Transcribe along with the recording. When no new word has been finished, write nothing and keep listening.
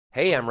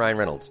Hey, I'm Ryan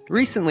Reynolds.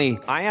 Recently,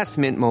 I asked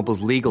Mint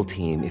Mobile's legal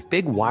team if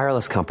big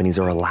wireless companies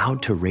are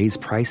allowed to raise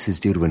prices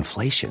due to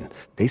inflation.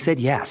 They said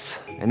yes.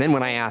 And then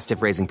when I asked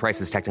if raising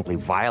prices technically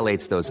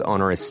violates those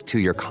onerous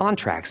two-year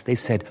contracts, they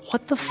said,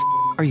 "What the f***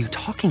 are you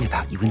talking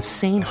about, you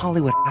insane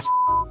Hollywood ass?"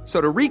 So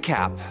to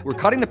recap, we're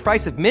cutting the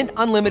price of Mint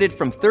Unlimited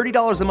from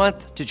 $30 a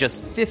month to just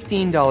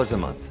 $15 a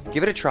month.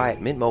 Give it a try at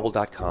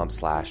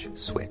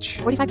mintmobile.com/switch.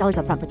 $45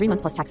 up front for 3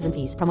 months plus taxes and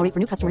fees. Promo rate for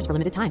new customers for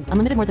limited time.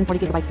 Unlimited more than 40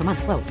 gigabytes per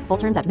month. Slows full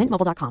terms at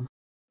mintmobile.com.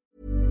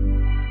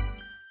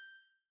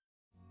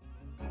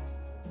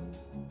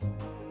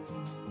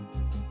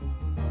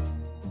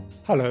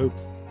 Hello,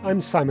 I'm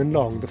Simon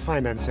Long, the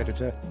finance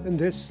editor, and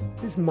this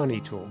is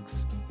Money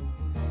Talks.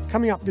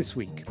 Coming up this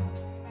week,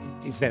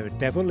 is there a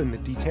devil in the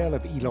detail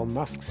of Elon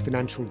Musk's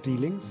financial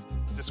dealings?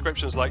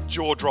 Descriptions like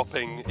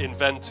jaw-dropping,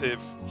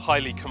 inventive,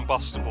 highly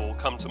combustible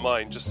come to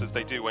mind, just as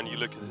they do when you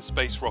look at his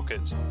space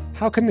rockets.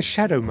 How can the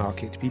shadow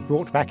market be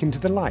brought back into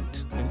the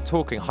light? And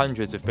talking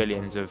hundreds of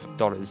billions of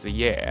dollars a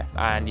year,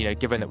 and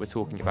given that we're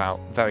talking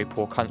about very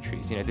poor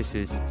countries, this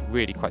is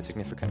really quite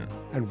significant.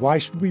 And why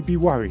should we be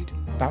worried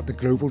about the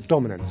global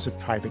dominance of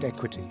private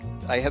equity?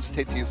 I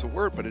hesitate to use the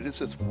word, but it is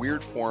this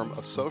weird form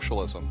of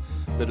socialism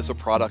that is a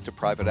product of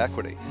private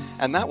equity,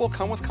 and that will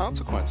come with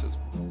consequences.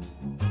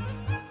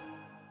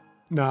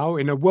 Now,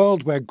 in a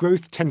world where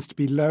growth tends to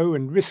be low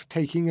and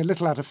risk-taking a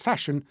little out of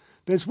fashion,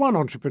 there's one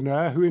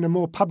entrepreneur who, in a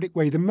more public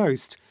way than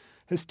most,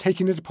 has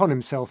taken it upon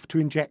himself to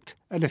inject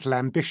a little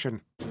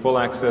ambition. Full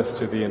access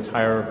to the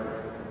entire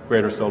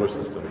greater solar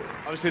system.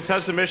 Obviously,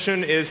 Tesla's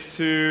mission is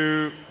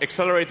to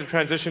accelerate the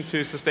transition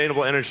to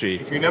sustainable energy.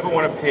 If you never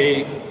want to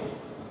pay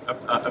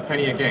a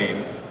penny a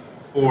gain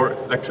for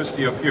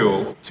electricity or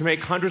fuel, to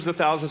make hundreds of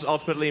thousands,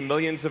 ultimately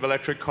millions of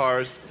electric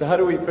cars. So how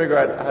do we figure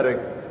out how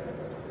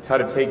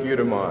to take you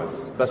to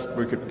Mars? Thus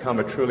we could become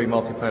a truly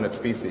multi-planet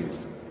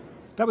species.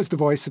 That was the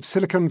voice of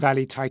Silicon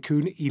Valley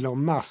tycoon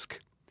Elon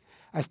Musk.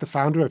 As the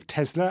founder of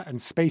Tesla and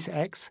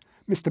SpaceX,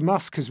 Mr.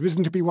 Musk has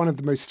risen to be one of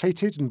the most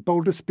fated and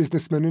boldest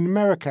businessmen in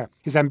America.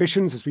 His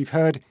ambitions, as we've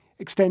heard,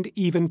 extend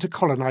even to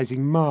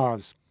colonizing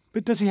Mars.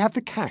 But does he have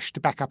the cash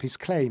to back up his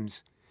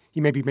claims? He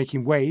may be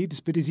making waves,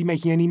 but is he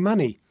making any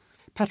money?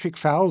 Patrick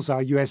Fowles,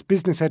 our US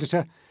business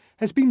editor,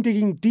 has been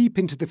digging deep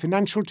into the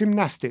financial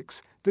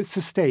gymnastics that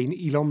sustain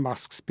Elon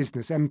Musk's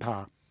business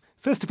empire.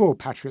 First of all,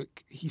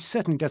 Patrick, he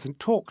certainly doesn't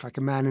talk like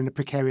a man in a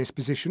precarious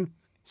position.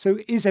 So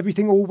is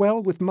everything all well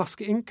with Musk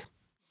Inc.?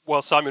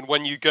 Well, Simon,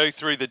 when you go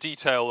through the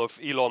detail of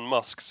Elon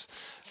Musk's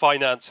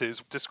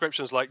finances,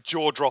 descriptions like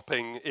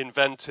jaw-dropping,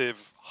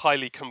 inventive,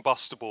 highly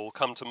combustible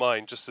come to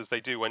mind, just as they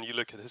do when you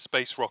look at his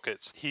space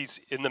rockets. He's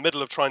in the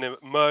middle of trying to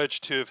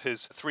merge two of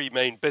his three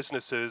main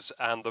businesses,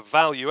 and the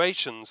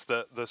valuations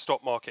that the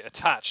stock market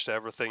attached to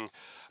everything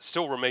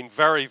still remain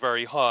very,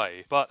 very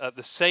high. But at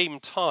the same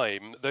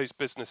time, those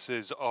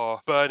businesses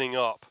are burning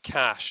up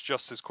cash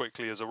just as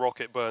quickly as a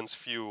rocket burns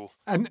fuel.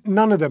 And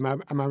none of them,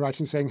 am I right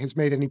in saying, has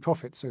made any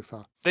profit so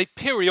far? They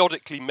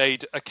periodically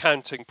made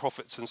accounting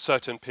profits in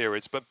certain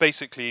periods, but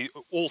basically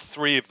all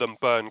three of them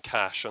burn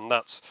cash, and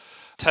that's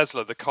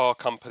Tesla, the car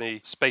company,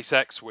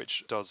 SpaceX,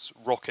 which does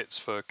rockets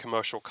for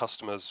commercial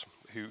customers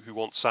who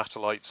want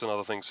satellites and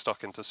other things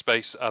stuck into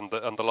space, and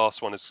the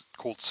last one is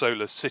called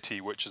Solar City,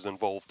 which is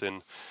involved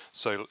in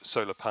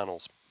solar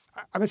panels.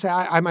 I would say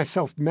I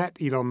myself met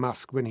Elon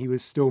Musk when he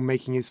was still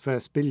making his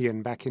first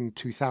billion back in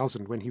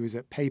 2000 when he was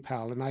at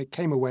PayPal, and I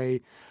came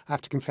away, I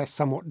have to confess,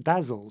 somewhat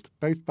dazzled,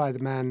 both by the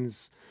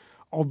man's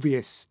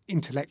obvious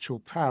intellectual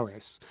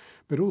prowess,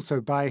 but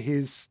also by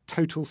his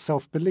total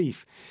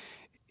self-belief.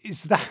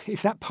 Is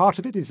that part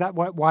of it? Is that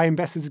why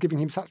investors are giving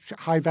him such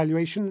high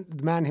valuation,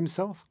 the man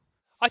himself?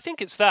 I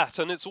think it's that,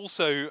 and it's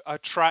also a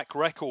track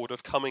record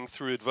of coming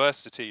through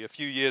adversity. A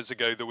few years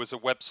ago, there was a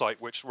website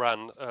which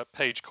ran a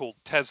page called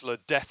Tesla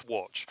Death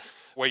Watch,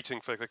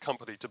 waiting for the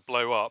company to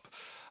blow up.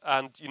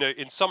 And,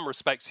 in some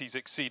respects, he's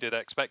exceeded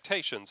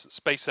expectations.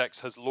 SpaceX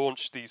has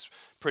launched these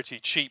pretty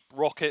cheap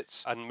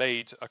rockets and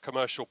made a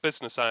commercial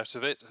business out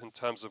of it in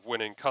terms of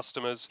winning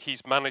customers.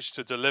 He's managed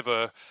to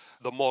deliver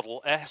the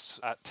Model S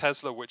at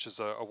Tesla, which is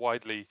a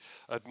widely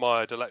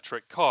admired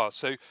electric car.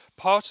 So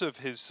part of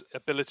his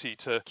ability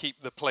to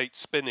keep the plate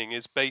spinning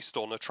is based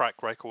on a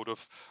track record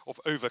of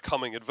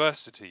overcoming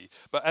adversity.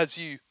 But as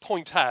you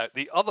point out,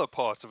 the other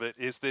part of it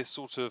is this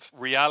sort of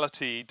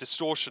reality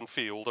distortion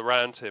field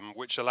around him,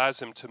 which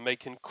allows him to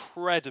make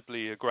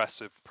incredibly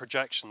aggressive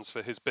projections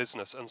for his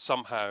business and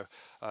somehow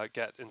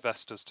get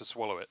investors to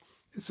swallow it.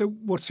 So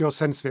what's your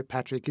sense of it,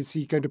 Patrick? Is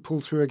he going to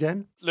pull through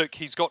again? Look,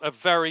 he's got a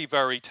very,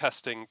 very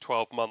testing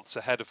 12 months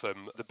ahead of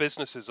him. The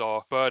businesses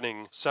are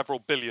burning several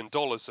 $1 billion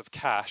of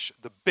cash.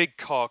 The big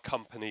car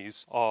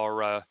companies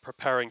are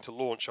preparing to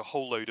launch a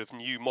whole load of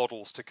new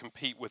models to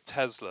compete with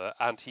Tesla,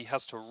 and he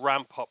has to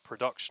ramp up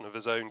production of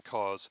his own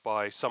cars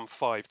by some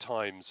 5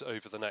 times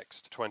over the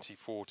next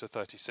 24 to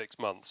 36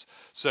 months.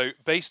 So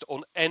based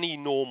on any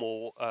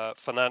normal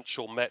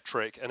financial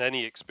metric and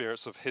any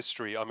experience of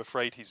history, I'm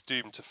afraid he's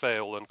doomed to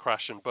fail and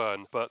crash and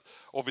burn. But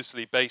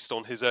obviously, based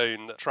on his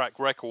own track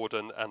record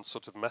and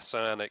sort of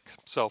messianic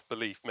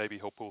self-belief, maybe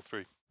he'll pull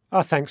through.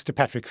 Our thanks to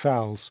Patrick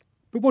Fowles.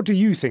 But what do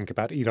you think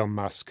about Elon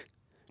Musk?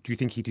 Do you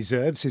think he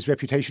deserves his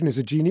reputation as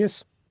a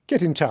genius?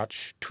 Get in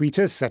touch, tweet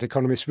us at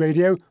Economist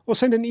Radio, or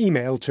send an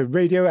email to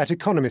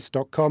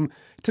radio@economist.com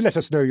to let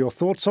us know your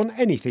thoughts on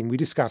anything we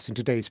discuss in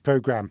today's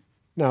programme.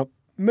 Now,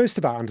 most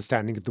of our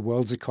understanding of the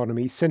world's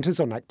economy centres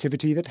on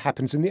activity that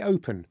happens in the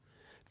open.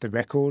 The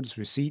records,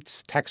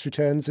 receipts, tax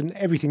returns and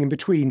everything in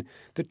between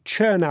that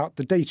churn out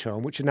the data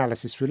on which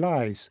analysis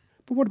relies.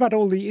 But what about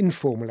all the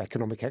informal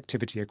economic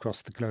activity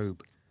across the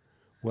globe?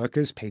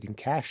 Workers paid in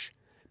cash,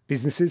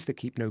 businesses that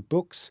keep no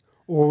books,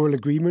 oral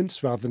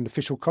agreements rather than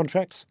official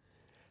contracts?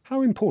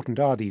 How important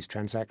are these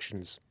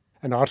transactions?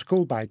 An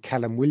article by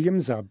Callum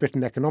Williams, our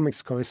Britain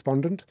economics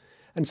correspondent,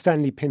 and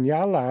Stanley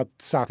Pignal, our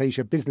South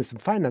Asia business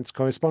and finance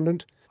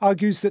correspondent,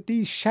 argues that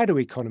these shadow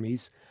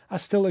economies are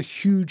still a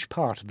huge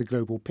part of the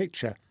global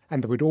picture,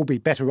 and that we'd all be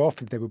better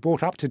off if they were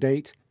brought up to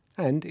date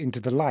and into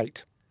the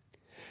light.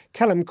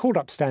 Callum called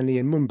up Stanley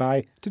in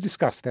Mumbai to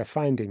discuss their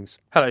findings.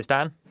 Hello,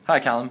 Stan. Hi,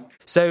 Callum.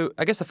 So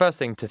I guess the first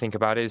thing to think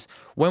about is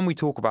when we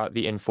talk about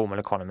the informal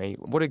economy,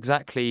 what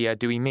exactly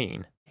do we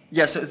mean?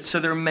 Yeah, so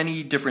there are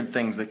many different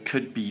things that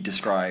could be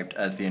described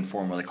as the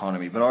informal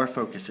economy, but our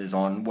focus is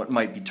on what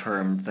might be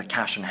termed the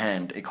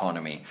cash-in-hand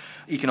economy.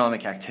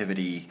 Economic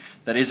activity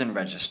that isn't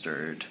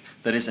registered,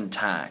 that isn't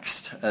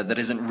taxed, that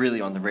isn't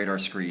really on the radar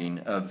screen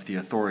of the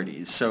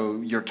authorities.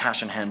 So your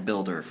cash-in-hand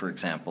builder, for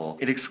example,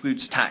 it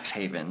excludes tax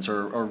havens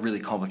or really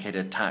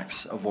complicated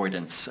tax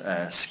avoidance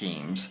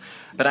schemes.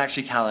 But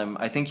actually, Callum,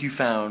 I think you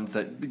found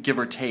that, give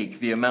or take,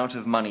 the amount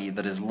of money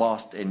that is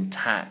lost in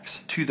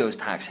tax to those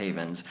tax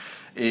havens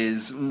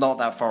is not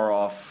that far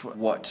off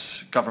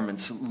what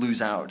governments lose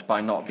out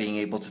by not being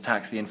able to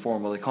tax the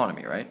informal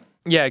economy, right?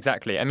 Yeah,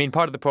 exactly. I mean,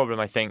 part of the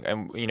problem, I think,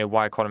 and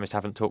why economists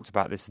haven't talked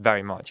about this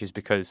very much is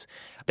because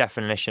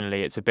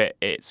definitionally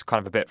it's kind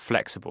of a bit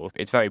flexible.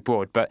 It's very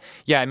broad. But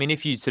yeah, I mean,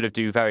 if you sort of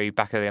do very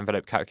back of the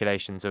envelope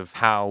calculations of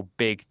how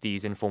big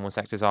these informal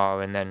sectors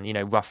are and then,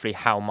 roughly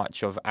how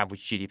much of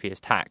average GDP is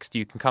taxed,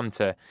 you can come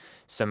to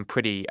some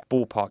pretty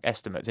ballpark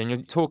estimates. And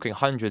you're talking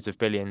hundreds of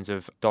billions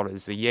of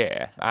dollars a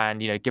year. And,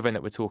 given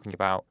that we're talking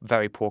about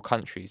very poor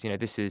countries,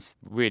 this is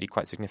really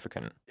quite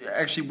significant.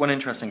 Actually, one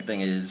interesting thing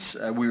is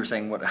we were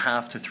saying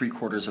half to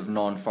three-quarters of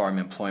non-farm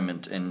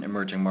employment in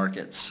emerging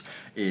markets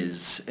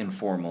is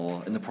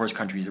informal. In the poorest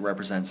countries, it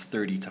represents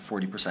 30 to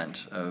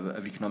 40%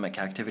 of economic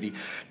activity.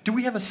 Do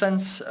we have a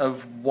sense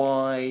of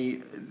why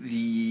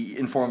the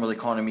informal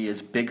economy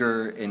is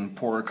bigger in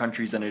poorer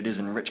countries than it is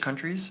in rich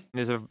countries?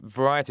 There's a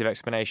variety of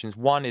explanations.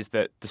 One is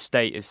that the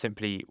state is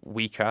simply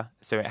weaker,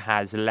 so it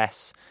has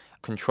less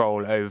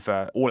control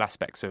over all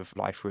aspects of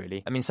life,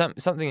 really. I mean,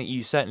 something that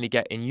you certainly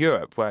get in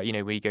Europe, where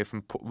you go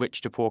from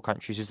rich to poor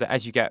countries, is that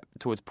as you get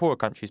towards poorer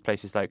countries,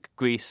 places like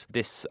Greece,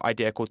 this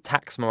idea called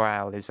tax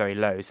morale is very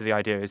low. So the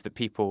idea is that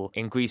people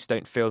in Greece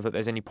don't feel that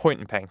there's any point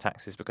in paying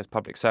taxes because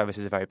public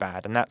services are very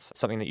bad, and that's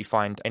something that you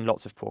find in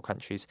lots of poor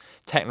countries.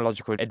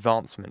 Technological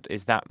advancement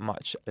is that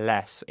much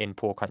less in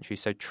poor countries,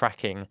 so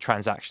tracking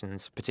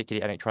transactions,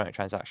 particularly electronic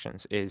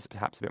transactions, is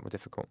perhaps a bit more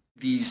difficult.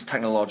 These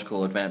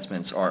technological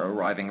advancements are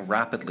arriving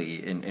rapidly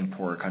in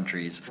poorer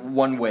countries.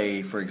 One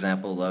way, for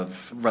example,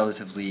 of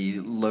relatively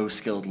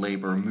low-skilled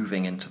labor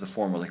moving into the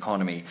formal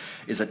economy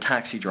is a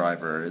taxi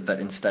driver that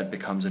instead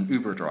becomes an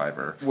Uber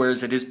driver,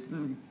 whereas it is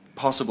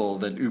possible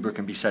that Uber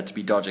can be said to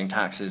be dodging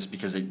taxes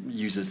because it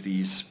uses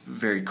these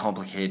very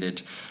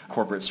complicated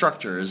corporate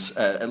structures.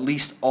 At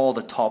least all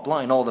the top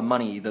line, all the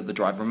money that the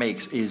driver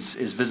makes is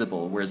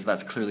visible, whereas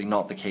that's clearly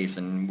not the case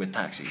with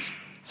taxis.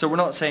 So we're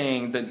not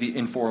saying that the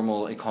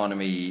informal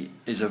economy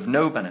is of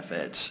no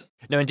benefit.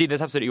 No, indeed,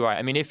 that's absolutely right.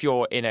 I mean, if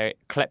you're in a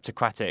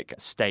kleptocratic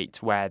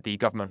state where the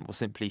government will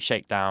simply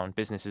shake down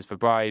businesses for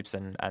bribes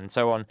and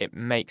so on, it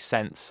makes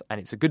sense and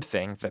it's a good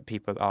thing that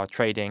people are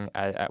trading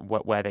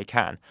where they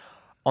can.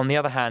 On the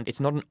other hand, it's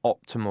not an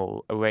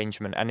optimal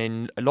arrangement. And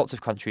in lots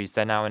of countries,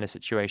 they're now in a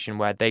situation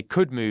where they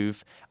could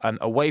move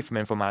away from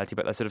informality,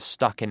 but they're sort of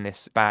stuck in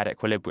this bad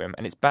equilibrium.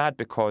 And it's bad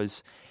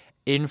because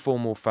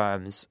informal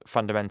firms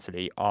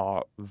fundamentally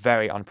are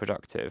very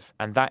unproductive,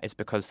 and that is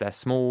because they're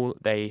small,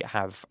 they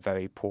have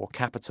very poor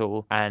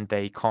capital, and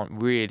they can't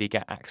really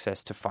get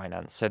access to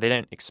finance. So they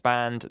don't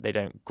expand, they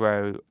don't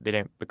grow, they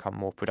don't become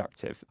more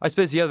productive. I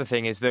suppose the other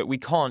thing is that we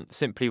can't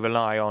simply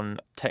rely on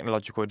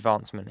technological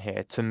advancement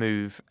here to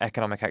move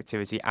economic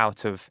activity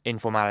out of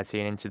informality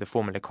and into the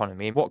formal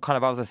economy. What kind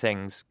of other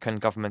things can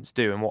governments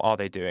do, and what are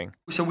they doing?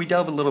 So we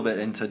delve a little bit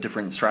into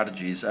different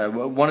strategies.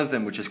 One of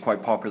them, which is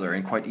quite popular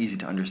and quite easy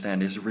to understand,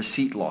 is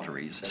receipt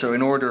lotteries. So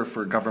in order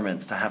for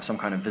governments to have some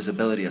kind of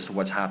visibility as to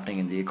what's happening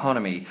in the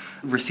economy,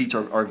 receipts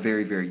are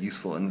very, very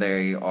useful, and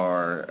they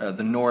are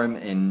the norm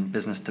in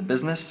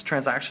business-to-business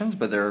transactions,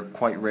 but they're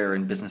quite rare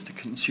in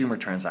business-to-consumer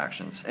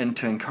transactions. And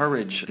to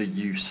encourage the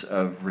use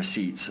of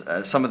receipts,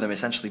 some of them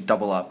essentially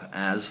double up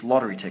as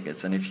lottery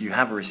tickets, and if you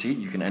have a receipt,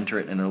 you can enter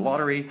it in a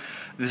lottery.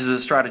 This is a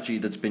strategy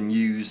that's been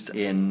used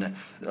in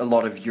a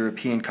lot of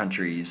European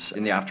countries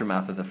in the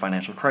aftermath of the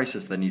financial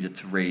crisis that needed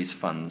to raise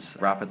funds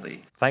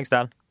rapidly. Thanks,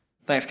 Dan.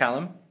 Thanks,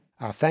 Callum.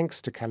 Our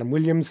thanks to Callum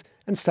Williams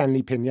and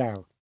Stanley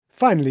Pignal.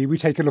 Finally, we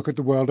take a look at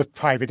the world of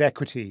private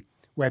equity,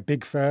 where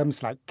big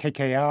firms like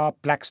KKR,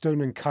 Blackstone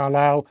and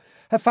Carlyle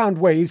have found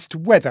ways to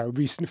weather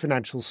recent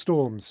financial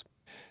storms.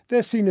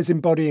 They're seen as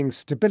embodying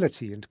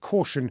stability and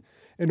caution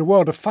in a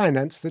world of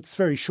finance that's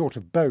very short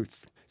of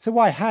both. So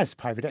why has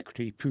private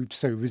equity proved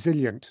so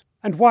resilient?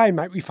 And why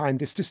might we find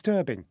this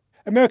disturbing?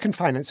 American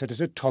finance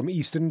editor Tom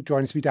Easton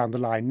joins me down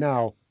the line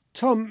now.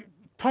 Tom,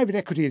 private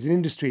equity as an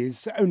industry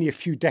is only a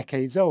few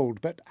decades old,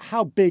 but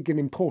how big and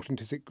important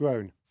has it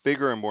grown?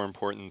 Bigger and more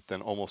important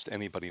than almost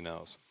anybody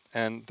knows.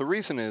 And the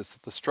reason is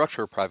that the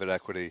structure of private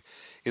equity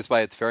is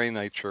by its very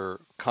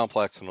nature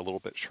complex and a little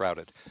bit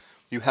shrouded.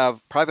 You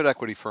have private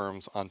equity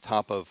firms on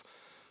top of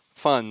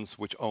funds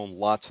which own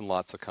lots and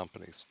lots of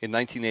companies. In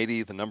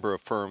 1980, the number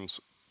of firms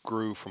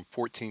grew from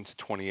 14 to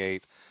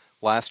 28.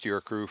 Last year,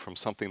 it grew from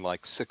something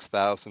like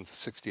 6,000 to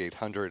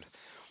 6,800.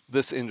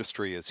 This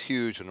industry is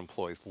huge and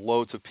employs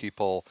loads of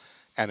people,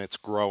 and it's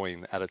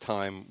growing at a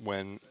time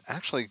when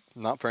actually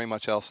not very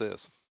much else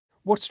is.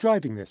 What's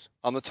driving this?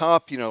 On the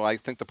top, I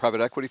think the private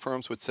equity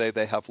firms would say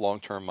they have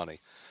long-term money.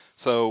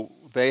 So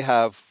they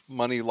have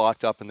money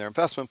locked up in their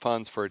investment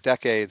funds for a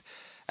decade,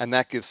 and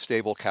that gives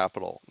stable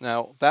capital.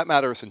 Now, that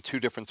matters in two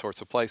different sorts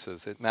of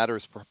places. It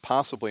matters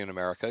possibly in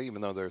America,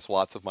 even though there's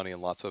lots of money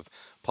and lots of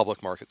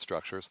public market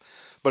structures.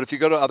 But if you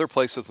go to other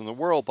places in the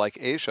world, like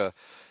Asia,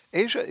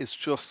 Asia is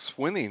just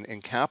swimming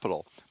in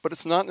capital, but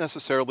it's not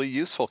necessarily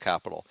useful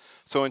capital.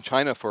 So in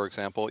China, for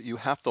example, you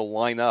have to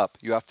line up,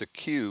 you have to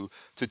queue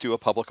to do a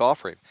public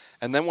offering.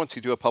 And then once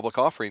you do a public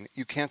offering,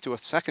 you can't do a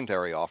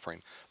secondary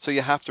offering. So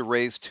you have to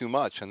raise too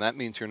much, and that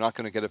means you're not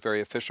going to get a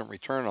very efficient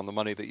return on the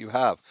money that you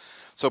have.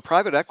 So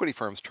private equity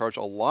firms charge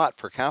a lot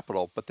for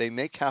capital, but they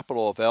make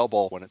capital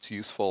available when it's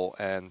useful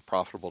and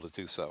profitable to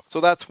do so. So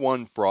that's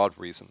one broad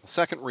reason. The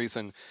second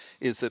reason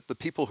is that the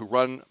people who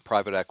run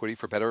private equity,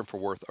 for better and for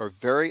worse, are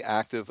very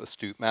active,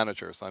 astute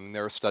managers. I mean,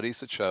 there are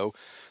studies that show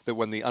that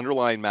when the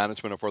underlying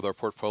management of their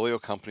portfolio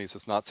companies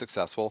is not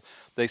successful,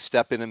 they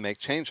step in and make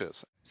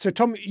changes. So,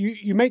 Tom,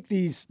 you make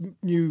these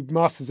new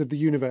masters of the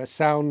universe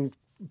sound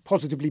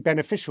positively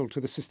beneficial to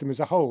the system as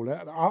a whole.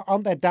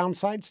 Aren't there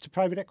downsides to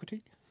private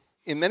equity?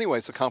 In many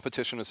ways, the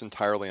competition is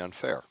entirely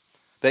unfair.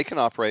 They can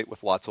operate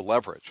with lots of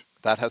leverage.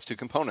 That has two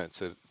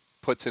components. It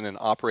puts in an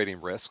operating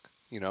risk.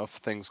 If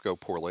things go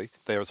poorly,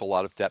 there's a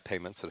lot of debt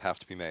payments that have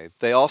to be made.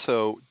 They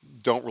also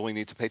don't really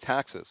need to pay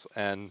taxes,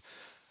 and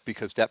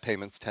because debt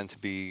payments tend to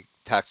be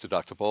tax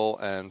deductible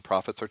and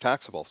profits are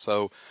taxable.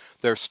 So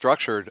they're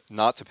structured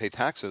not to pay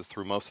taxes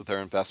through most of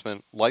their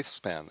investment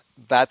lifespan.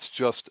 That's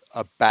just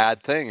a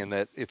bad thing, in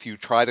that if you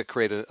try to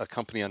create a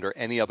company under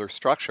any other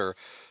structure,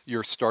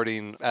 you're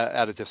starting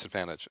at a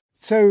disadvantage.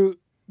 So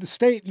the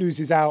state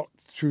loses out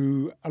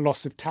through a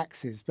loss of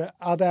taxes, but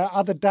are there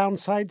other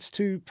downsides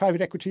to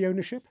private equity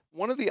ownership?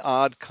 One of the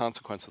odd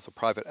consequences of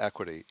private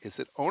equity is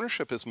that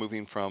ownership is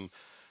moving from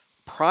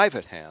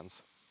private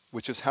hands,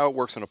 which is how it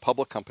works in a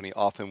public company,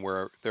 often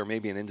where there may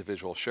be an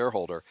individual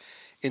shareholder,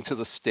 into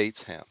the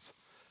state's hands.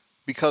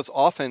 Because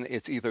often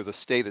it's either the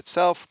state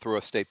itself through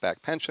a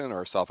state-backed pension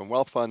or a sovereign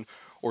wealth fund,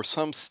 or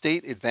some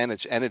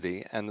state-advantaged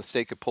entity, and the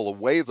state could pull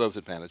away those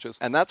advantages.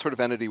 And that sort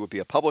of entity would be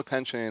a public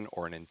pension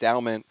or an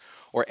endowment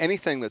or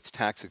anything that's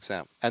tax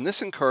exempt. And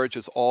this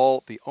encourages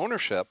all the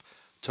ownership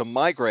to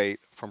migrate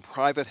from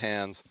private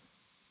hands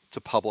to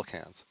public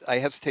hands. I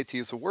hesitate to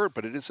use the word,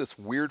 but it is this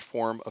weird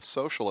form of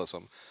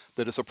socialism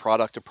that is a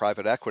product of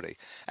private equity.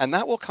 And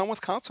that will come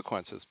with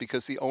consequences,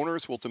 because the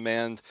owners will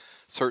demand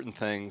certain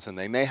things, and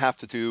they may have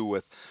to do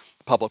with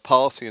public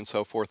policy and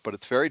so forth, but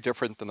it's very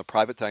different than the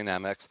private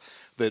dynamics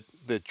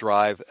that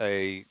drive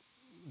a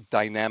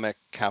dynamic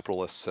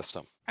capitalist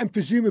system. And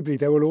presumably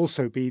there will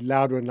also be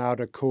louder and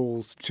louder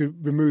calls to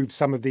remove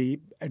some of the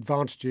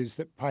advantages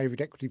that private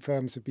equity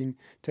firms have been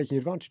taking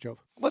advantage of.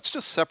 Let's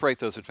just separate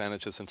those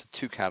advantages into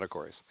two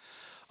categories.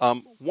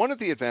 One of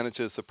the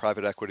advantages that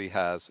private equity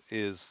has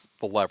is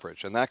the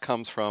leverage, and that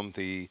comes from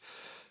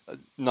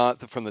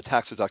from the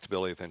tax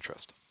deductibility of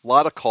interest. A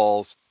lot of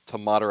calls to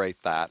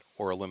moderate that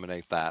or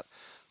eliminate that,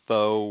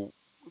 though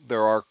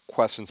there are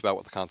questions about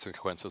what the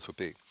consequences would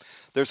be.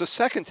 There's a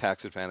second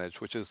tax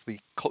advantage, which is the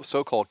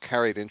so-called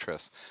carried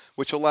interest,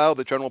 which allow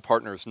the general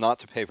partners not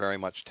to pay very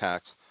much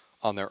tax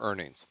on their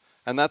earnings.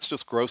 And that's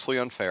just grossly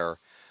unfair.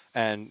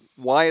 And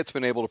why it's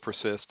been able to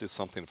persist is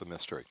something of a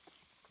mystery.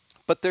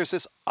 But there's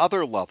this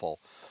other level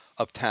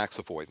of tax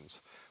avoidance,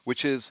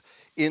 which is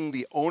in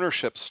the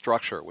ownership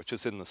structure, which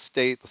is in the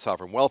state, the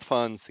sovereign wealth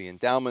funds, the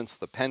endowments,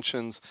 the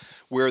pensions,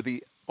 where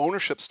the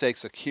ownership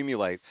stakes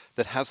accumulate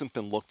that hasn't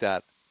been looked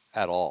at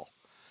all.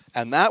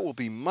 And that will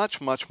be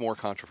much, much more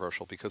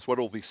controversial, because what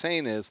it will be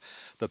saying is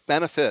the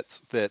benefits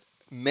that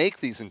make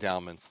these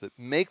endowments, that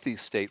make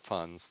these state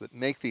funds, that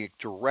make the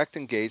direct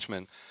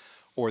engagement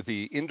or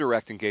the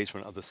indirect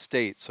engagement of the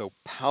state so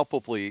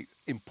palpably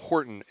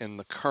important in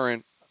the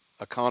current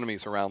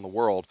economies around the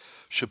world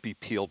should be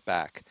peeled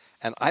back.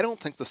 And I don't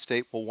think the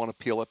state will want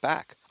to peel it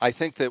back. I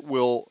think that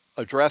we'll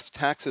address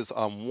taxes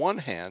on one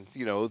hand,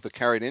 the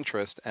carried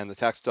interest and the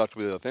tax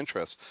deductibility of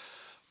interest,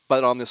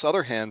 But on this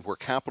other hand, where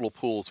capital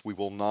pools, we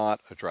will not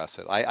address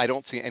it. I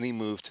don't see any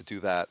move to do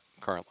that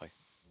currently.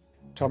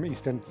 Tom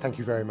Easton, thank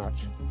you very much.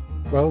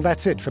 Well,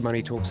 that's it for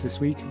Money Talks this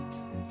week.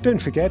 Don't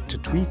forget to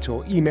tweet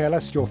or email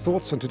us your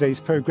thoughts on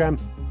today's programme.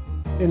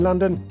 In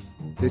London,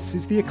 this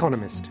is The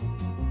Economist.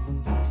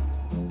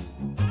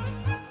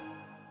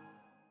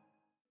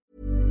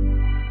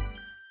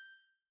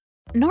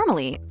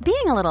 Normally,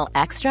 being a little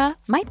extra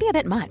might be a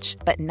bit much,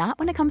 but not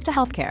when it comes to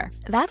healthcare.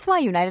 That's why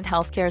United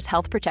Healthcare's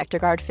Health Protector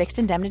Guard fixed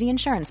indemnity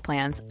insurance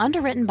plans,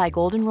 underwritten by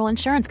Golden Rule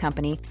Insurance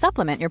Company,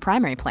 supplement your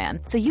primary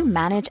plan so you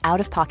manage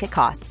out-of-pocket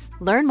costs.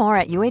 Learn more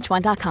at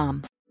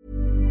uh1.com.